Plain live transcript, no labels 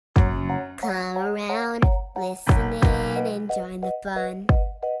Listening and join the fun.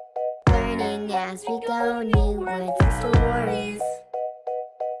 Learning as we go, new words and stories.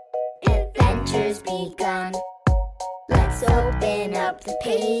 Adventures begun. Let's open up the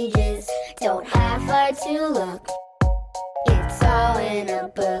pages. Don't have far to look. It's all in a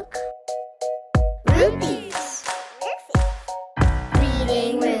book. Ruthy's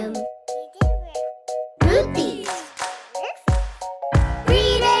Reading Room. Ruthy's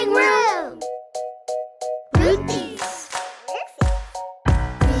Reading Room. Ruthy's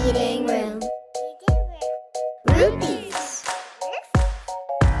Reading Room. Ruthy's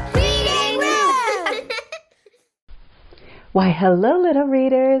Reading Room. Why, hello, little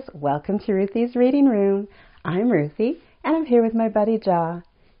readers. Welcome to Ruthy's Reading Room. I'm Ruthy, and I'm here with my buddy Jaw.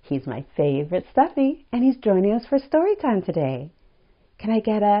 He's my favorite stuffy, and he's joining us for story time today. Can I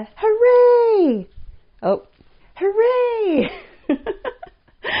get a hooray? Oh, hooray!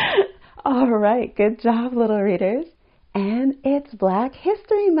 All right, good job, little readers. And it's Black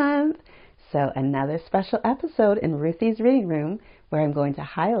History Month. So another special episode in Ruthy's Reading Room where I'm going to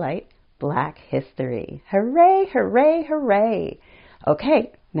highlight Black history. Hooray, hooray, hooray.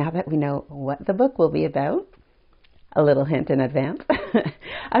 Okay, now that we know what the book will be about, a little hint in advance,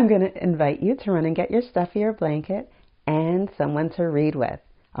 I'm going to invite you to run and get your stuffy or blanket and someone to read with.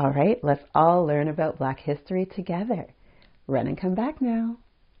 All right, let's all learn about Black history together. Run and come back now.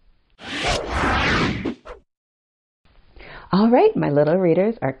 All right, my little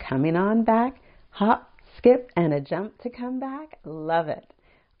readers are coming on back. Hop, skip, and a jump to come back. Love it.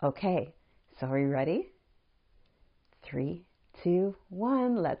 Okay, so are you ready? 3, 2,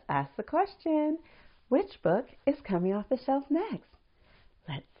 1. Let's ask the question. Which book is coming off the shelf next?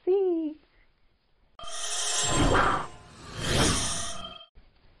 Let's see.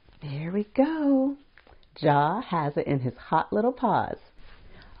 There we go. Jaw has it in his hot little paws.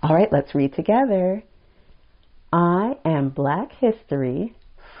 All right, let's read together. I Am Black History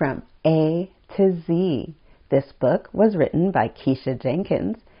from A to Z. This book was written by Keisha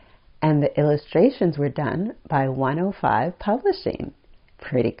Jenkins, and the illustrations were done by 105 Publishing.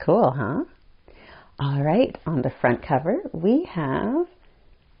 Pretty cool, huh? All right, on the front cover, we have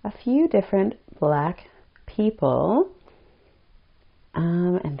a few different Black people,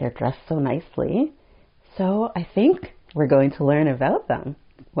 and they're dressed so nicely. So I think we're going to learn about them.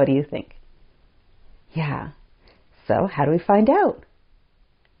 What do you think? Yeah. So how do we find out?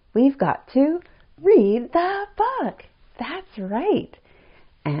 We've got to read the book. That's right.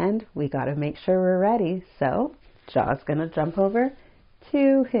 And we got to make sure we're ready. So Jaw's going to jump over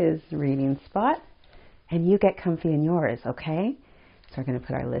to his reading spot, and you get comfy in yours, okay? So we're going to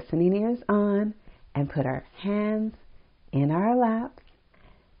put our listening ears on and put our hands in our laps,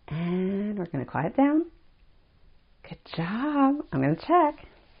 and we're going to quiet down. Good job. I'm going to check.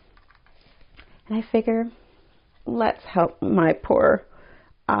 And I figure, let's help my poor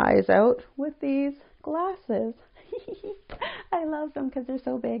eyes out with these glasses. I love them because they're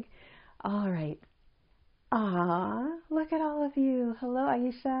so big. All right. Look at all of you. Hello,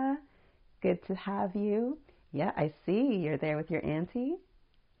 Aisha. Good to have you. Yeah, I see you're there with your auntie.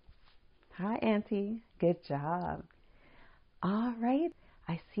 Hi, auntie. Good job. All right.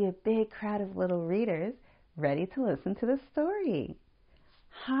 I see a big crowd of little readers ready to listen to the story.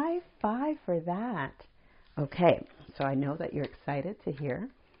 High five for that. Okay, so I know that you're excited to hear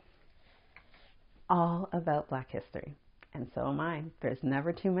all about Black history, and so am I. There's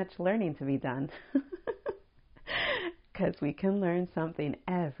never too much learning to be done because we can learn something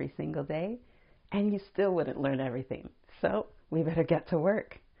every single day, and you still wouldn't learn everything. So we better get to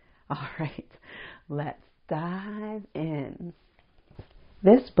work. All right, let's dive in.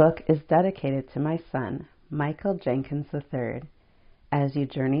 This book is dedicated to my son, Michael Jenkins III. As you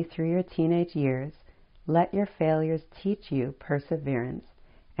journey through your teenage years, let your failures teach you perseverance,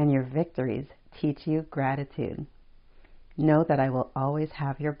 and your victories teach you gratitude. Know that I will always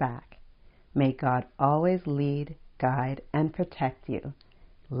have your back. May God always lead, guide, and protect you.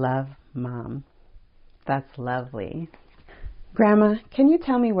 Love, Mom. That's lovely. Grandma, can you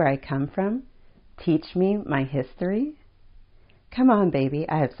tell me where I come from? Teach me my history? Come on, baby,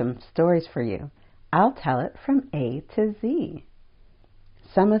 I have some stories for you. I'll tell it from A to Z.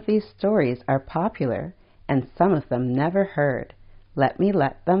 Some of these stories are popular, and some of them never heard. Let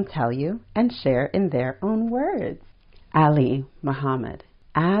them tell you and share in their own words. Ali Muhammad,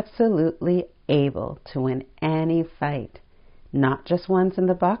 absolutely able to win any fight, not just ones in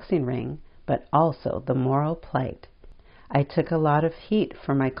the boxing ring, but also the moral plight. I took a lot of heat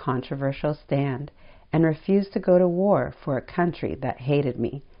for my controversial stand and refused to go to war for a country that hated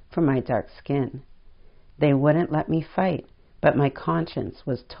me for my dark skin. They wouldn't let me fight, but my conscience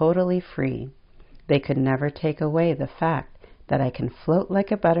was totally free. They could never take away the fact that I can float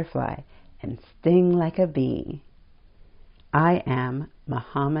like a butterfly and sting like a bee. I am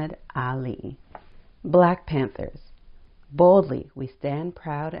Muhammad Ali. Black Panthers. Boldly we stand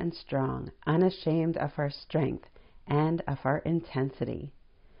proud and strong, unashamed of our strength and of our intensity,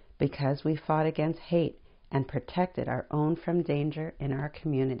 because we fought against hate and protected our own from danger in our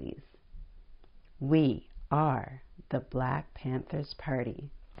communities. We are the Black Panthers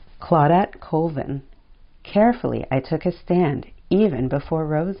Party. Claudette Colvin. Carefully I took a stand, even before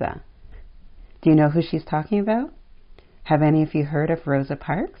Rosa. Do you know who she's talking about? Have any of you heard of Rosa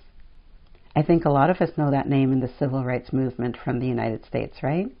Parks? I think a lot of us know that name in the civil rights movement from the United States,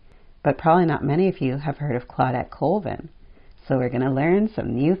 right? But probably not many of you have heard of Claudette Colvin. So we're going to learn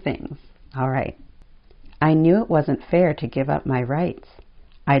some new things. All right. I knew it wasn't fair to give up my rights.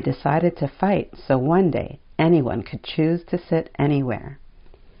 I decided to fight so one day anyone could choose to sit anywhere.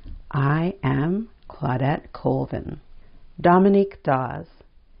 I am Claudette Colvin. Dominique Dawes.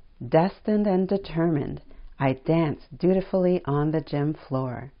 Destined and determined, I danced dutifully on the gym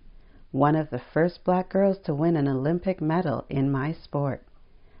floor. One of the first black girls to win an Olympic medal in my sport.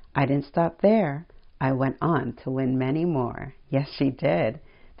 I didn't stop there. I went on to win many more. Yes, she did.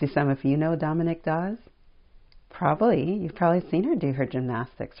 Do some of you know Dominique Dawes? Probably. You've probably seen her do her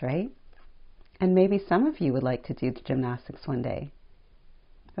gymnastics, right? And maybe some of you would like to do gymnastics one day.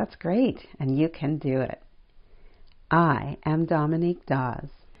 That's great, and you can do it. I am Dominique Dawes.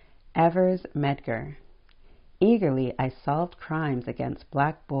 Evers Medgar. Eagerly I solved crimes against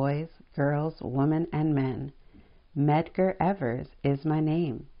black boys, girls, women, and men. Medgar Evers is my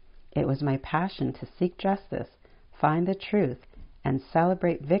name. It was my passion to seek justice, find the truth, and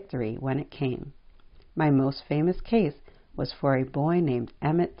celebrate victory when it came. My most famous case was for a boy named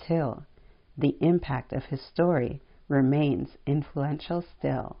Emmett Till. The impact of his story remains influential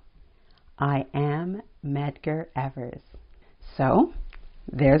still. I am Medgar Evers. So,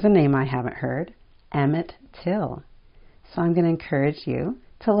 there's a name I haven't heard, Emmett Till. So I'm going to encourage you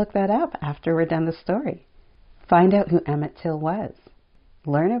to look that up after we're done the story. Find out who Emmett Till was.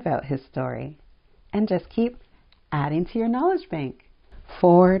 Learn about his story. And just keep adding to your knowledge bank.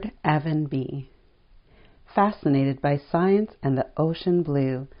 Ford Evan B. Fascinated by science and the ocean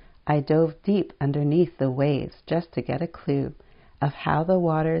blue, I dove deep underneath the waves just to get a clue of how the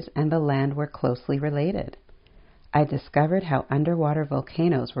waters and the land were closely related. I discovered how underwater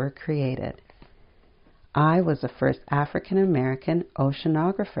volcanoes were created. I was the first African American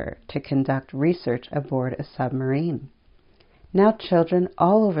oceanographer to conduct research aboard a submarine. Now children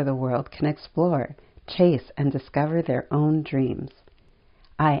all over the world can explore, chase, and discover their own dreams.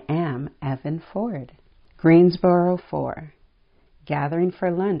 I am Evan Ford. Greensboro 4. Gathering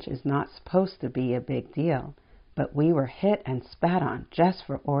for lunch is not supposed to be a big deal, but we were hit and spat on just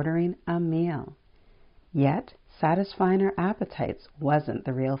for ordering a meal. Yet, satisfying our appetites wasn't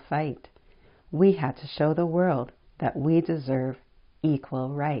the real fight. We had to show the world that we deserve equal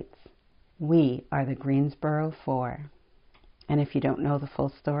rights. We are the Greensboro 4. And if you don't know the full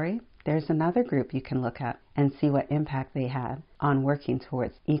story, there's another group you can look at and see what impact they had on working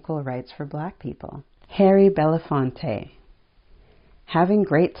towards equal rights for black people. Harry Belafonte. Having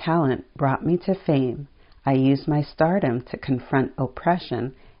great talent brought me to fame. I used my stardom to confront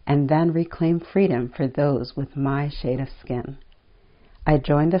oppression and then reclaim freedom for those with my shade of skin. I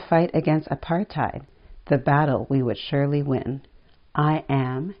joined the fight against apartheid, the battle we would surely win. I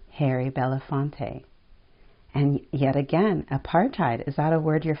am Harry Belafonte. And yet again, apartheid, is that a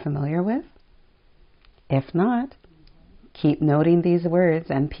word you're familiar with? If not, keep noting these words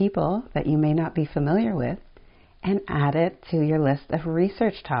and people that you may not be familiar with and add it to your list of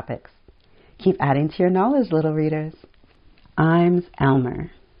research topics. Keep adding to your knowledge, little readers. I'm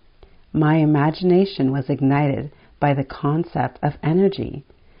Elmer. My imagination was ignited by the concept of energy.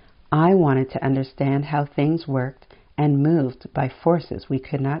 I wanted to understand how things worked and moved by forces we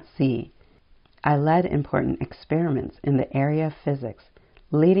could not see. I led important experiments in the area of physics,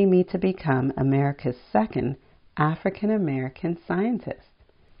 leading me to become America's second African American scientist.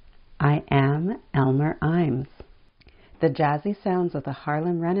 I am Elmer Imes. The jazzy sounds of the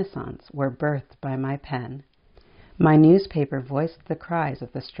Harlem Renaissance were birthed by my pen. My newspaper voiced the cries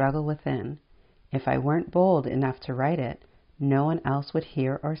of the struggle within. If I weren't bold enough to write it, no one else would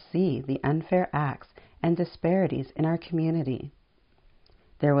hear or see the unfair acts and disparities in our community.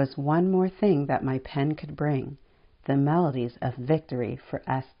 There was one more thing that my pen could bring, the melodies of victory for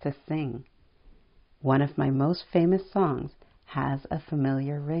us to sing. One of my most famous songs has a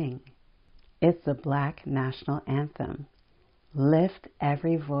familiar ring. It's the Black National Anthem. Lift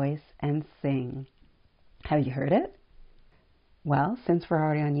every voice and sing. Have you heard it? Well, since we're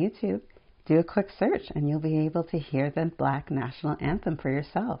already on YouTube, Do a quick search and you'll be able to hear the Black National Anthem for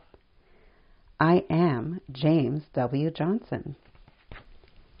yourself. I am James W. Johnson.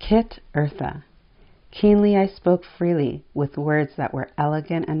 Kit Eartha. Keenly I spoke freely with words that were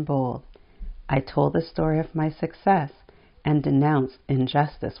elegant and bold. I told the story of my success and denounced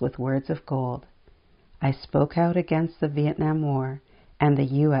injustice with words of gold. I spoke out against the Vietnam War, and the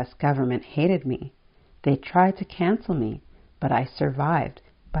U.S. government hated me. They tried to cancel me, but I survived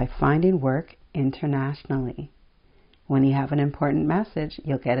by finding work internationally. When you have an important message,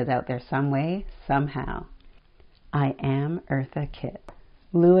 you'll get it out there some way, somehow. I am Eartha Kitt.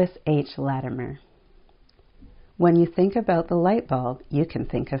 Lewis H. Latimer. When you think about the light bulb, you can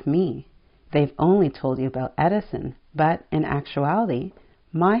think of me. They've only told you about Edison, but in actuality,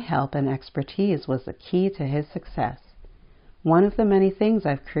 my help and expertise was the key to his success. One of the many things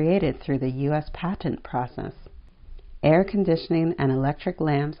I've created through the U.S. patent process. Air conditioning and electric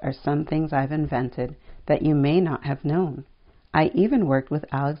lamps are some things I've invented that you may not have known. I even worked with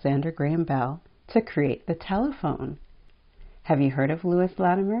Alexander Graham Bell to create the telephone. Have you heard of Lewis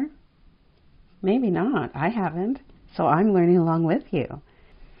Latimer? Maybe not. I haven't. So I'm learning along with you.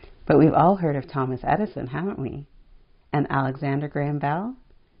 But we've all heard of Thomas Edison, haven't we? And Alexander Graham Bell?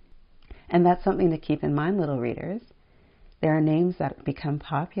 And that's something to keep in mind, little readers. There are names that become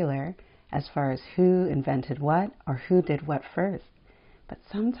popular as far as who invented what or who did what first. But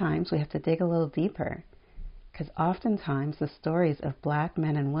sometimes we have to dig a little deeper, because oftentimes the stories of Black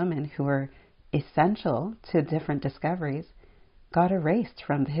men and women who were essential to different discoveries got erased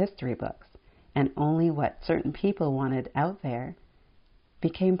from the history books, and only what certain people wanted out there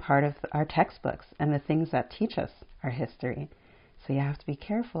became part of our textbooks and the things that teach us our history. So you have to be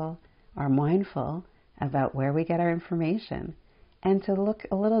careful or mindful about where we get our information and to look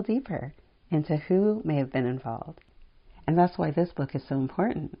a little deeper into who may have been involved. And that's why this book is so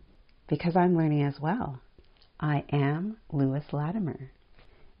important, because I'm learning as well. I am Lewis Latimer.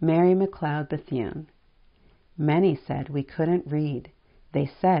 Mary McLeod Bethune. Many said we couldn't read.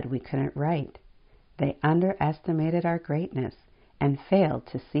 They said we couldn't write. They underestimated our greatness and failed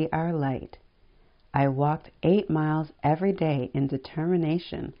to see our light. I walked 8 miles every day in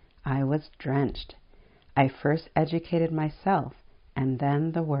determination. I was drenched. I first educated myself and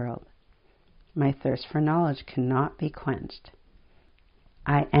then the world. My thirst for knowledge cannot be quenched.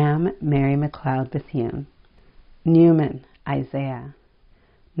 I am Mary McLeod Bethune. Newman, Isaiah.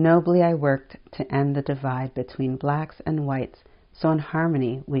 Nobly I worked to end the divide between blacks and whites, so in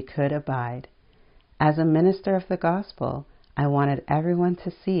harmony we could abide. As a minister of the gospel, I wanted everyone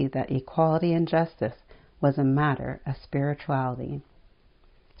to see that equality and justice was a matter of spirituality.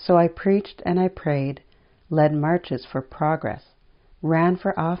 So I preached and I prayed, led marches for progress, ran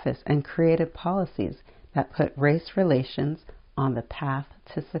for office, and created policies that put race relations on the path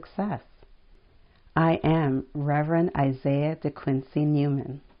to success. I am Reverend Isaiah De Quincy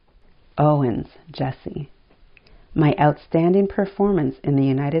Newman. Owens, Jesse. My outstanding performance in the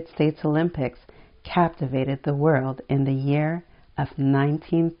United States Olympics captivated the world in the year of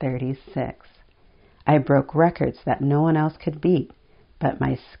 1936. I broke records that no one else could beat, but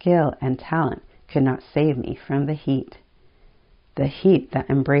my skill and talent could not save me from the heat that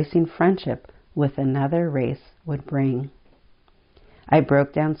embracing friendship with another race would bring. I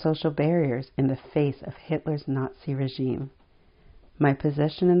broke down social barriers in the face of Hitler's Nazi regime. My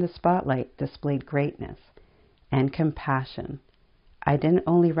position in the spotlight displayed greatness and compassion. I didn't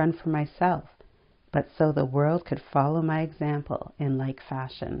only run for myself, but so the world could follow my example in like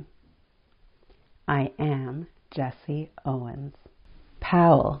fashion. I am Jesse Owens.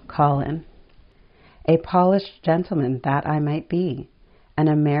 Powell, Colin. A polished gentleman that I might be, an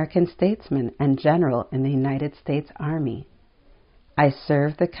American statesman and general in the United States Army. I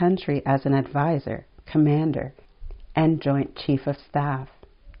served the country as an advisor, commander, and Joint Chief of Staff.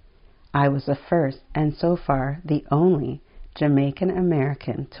 I was the first, and so far the only, Jamaican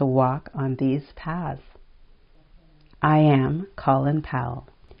American to walk on these paths. I am Colin Powell.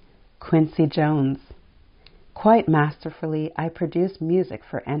 Quincy Jones. Quite masterfully, I produce music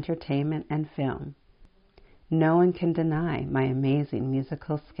for entertainment and film. No one can deny my amazing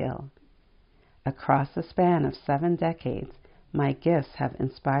musical skill. Across the span of 7 decades, my gifts have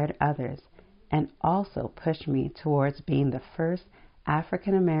inspired others and also pushed me towards being the first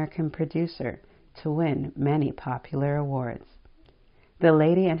African American producer to win many popular awards. The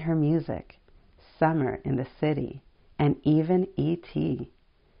Lady and Her Music, Summer in the City, and even E.T.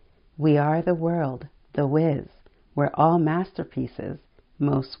 We Are the World, The Wiz, were all masterpieces,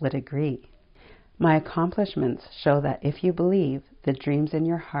 most would agree. My accomplishments show that if you believe the dreams in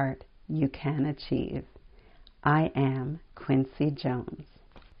your heart, you can achieve. I am Quincy Jones.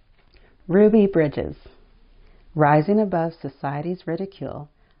 Ruby Bridges. Rising above society's ridicule,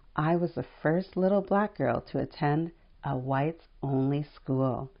 I was the first little black girl to attend a whites-only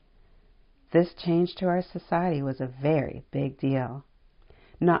school. This change to our society was a very big deal.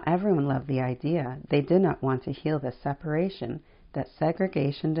 Not everyone loved the idea. They did not want to heal the separation that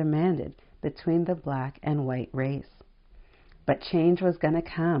segregation demanded between the black and white race. But change was going to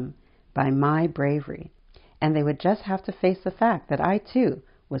come by my bravery, and they would just have to face the fact that I too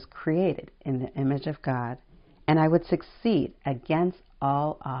was created in the image of God, and I would succeed against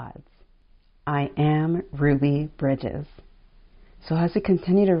all odds. I am Ruby Bridges. So as we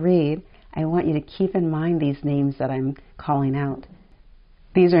continue to read, I want you to keep in mind these names that I'm calling out.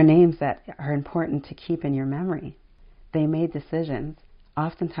 These are names that are important to keep in your memory. They made decisions,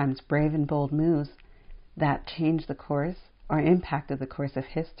 oftentimes brave and bold moves, that changed the course or impacted the course of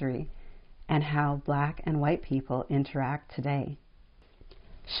history and how black and white people interact today.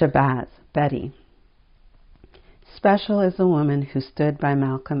 Shabazz, Betty. Special is the woman who stood by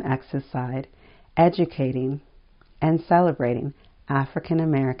Malcolm X's side, educating and celebrating African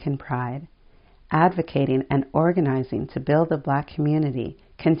American pride, advocating and organizing to build the black community,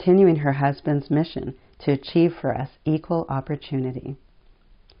 continuing her husband's mission to achieve for us equal opportunity.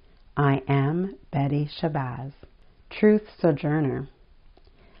 I am Betty Shabazz. Truth Sojourner.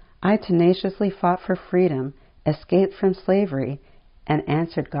 I tenaciously fought for freedom, escaped from slavery, and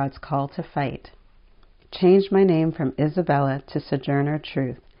answered God's call to fight. Changed my name from Isabella to Sojourner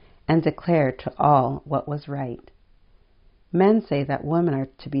Truth, and declared to all what was right. Men say that women are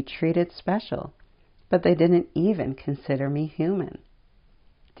to be treated special, but they didn't even consider me human.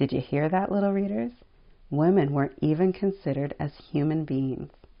 Did you hear that, little readers? Women weren't even considered as human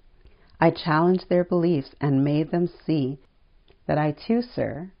beings. I challenged their beliefs and made them see that I too,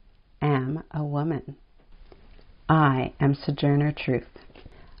 sir, am a woman. I am Sojourner Truth.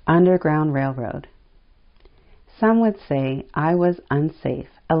 Underground Railroad. Some would say I was unsafe,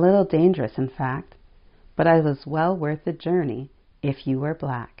 a little dangerous in fact, but I was well worth the journey if you were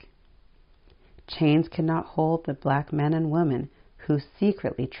black. Chains could not hold the black men and women who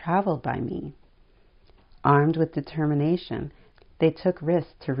secretly traveled by me. Armed with determination, they took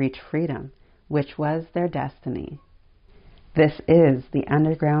risks to reach freedom, which was their destiny. This is the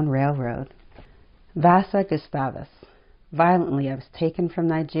Underground Railroad. Vasa Gustavus. Violently, I was taken from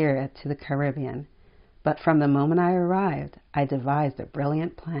Nigeria to the Caribbean, but from the moment I arrived, I devised a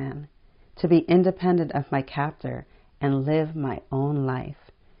brilliant plan to be independent of my captor and live my own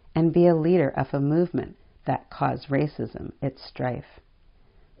life, and be a leader of a movement that caused racism its strife.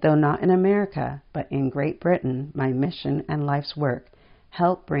 Though not in America, but in Great Britain, my mission and life's work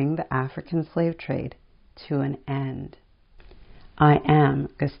helped bring the African slave trade to an end. I am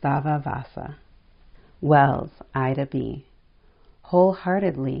Gustava Vasa. Wells, Ida B.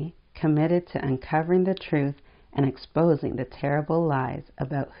 Wholeheartedly committed to uncovering the truth and exposing the terrible lies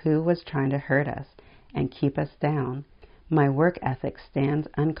about who was trying to hurt us and keep us down, my work ethic stands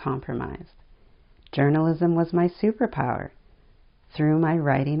uncompromised. Journalism was my superpower. Through my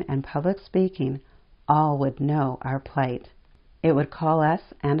writing and public speaking, all would know our plight. It would call us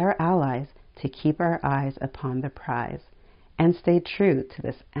and our allies to keep our eyes upon the prize and stay true to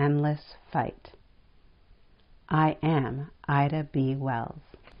this endless fight. I am Ida B. Wells.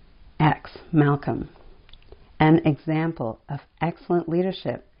 X. Malcolm. An example of excellent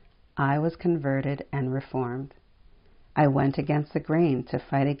leadership, I was converted and reformed. I went against the grain to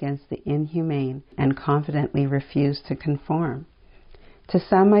fight against the inhumane and confidently refused to conform. To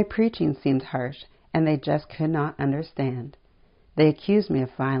some, my preaching seemed harsh, and they just could not understand. They accused me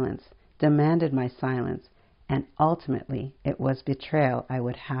of violence, demanded my silence, and ultimately it was betrayal I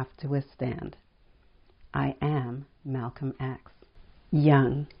would have to withstand. I am Malcolm X.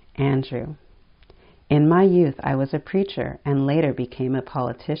 Young, Andrew. In my youth, I was a preacher and later became a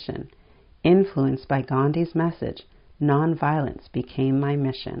politician. Influenced by Gandhi's message, nonviolence became my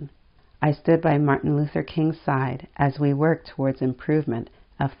mission. I stood by Martin Luther King's side as we worked towards improvement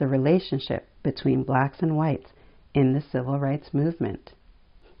of the relationship between blacks and whites in the civil rights movement.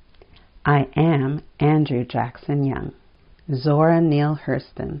 I am Andrew Jackson Young. Zora Neale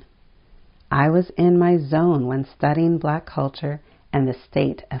Hurston. I was in my zone when studying black culture and the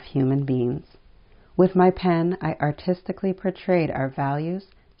state of human beings. With my pen, I artistically portrayed our values,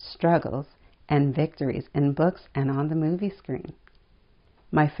 struggles, and victories in books and on the movie screen.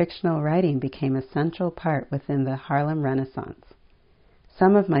 My fictional writing became a central part within the Harlem Renaissance.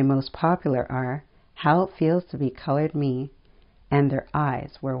 Some of my most popular are How It Feels to Be Colored Me and Their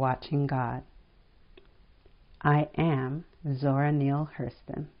Eyes Were Watching God. I am Zora Neale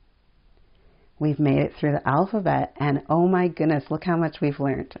Hurston. We've made it through the alphabet, and oh my goodness, look how much we've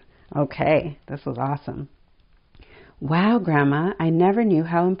learned. Okay, this was awesome. Wow, Grandma, I never knew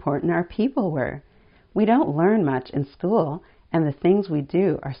how important our people were. We don't learn much in school, and the things we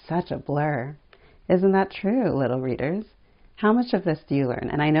do are such a blur. Isn't that true, little readers? How much of this do you learn?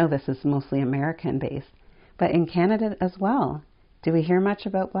 And I know this is mostly American-based, but in Canada as well. Do we hear much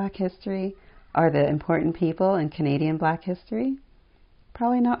about Black history? Are the important people in Canadian Black history?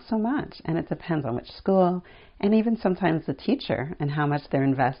 Probably not so much, and it depends on which school, and even sometimes the teacher and how much they're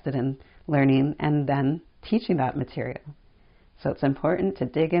invested in learning and then teaching that material. So it's important to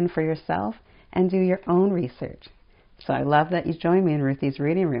dig in for yourself and do your own research. So I love that you joined me in Ruthy's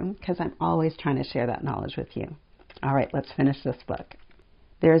reading room because I'm always trying to share that knowledge with you. All right, let's finish this book.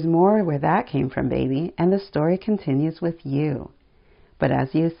 There's more where that came from, baby, and the story continues with you. But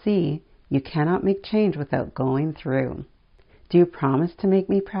as you see, you cannot make change without going through. Do you promise to make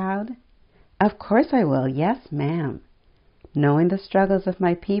me proud? Of course I will, yes, ma'am. Knowing the struggles of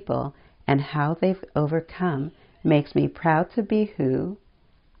my people and how they've overcome makes me proud to be who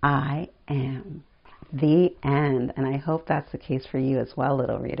I am. The end. And I hope that's the case for you as well,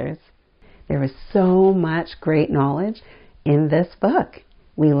 little readers. There was so much great knowledge in this book.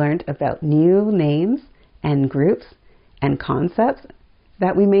 We learned about new names and groups and concepts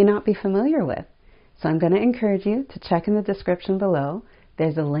that we may not be familiar with. So I'm going to encourage you to check in the description below.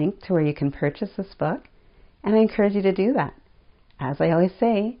 There's a link to where you can purchase this book, and I encourage you to do that. As I always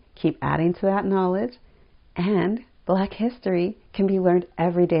say, keep adding to that knowledge, and Black history can be learned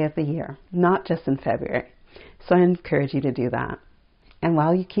every day of the year, not just in February. So I encourage you to do that. And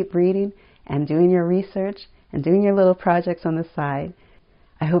while you keep reading and doing your research and doing your little projects on the side,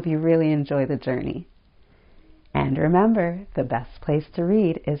 I hope you really enjoy the journey. And remember, the best place to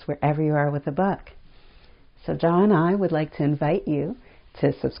read is wherever you are with a book. So John and I would like to invite you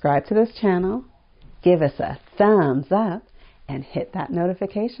to subscribe to this channel, give us a thumbs up, and hit that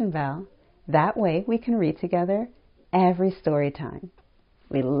notification bell. That way we can read together every story time.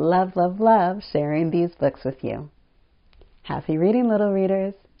 We love, love, love sharing these books with you. Happy reading, little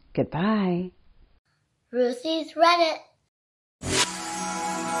readers. Goodbye. Ruthy's read it.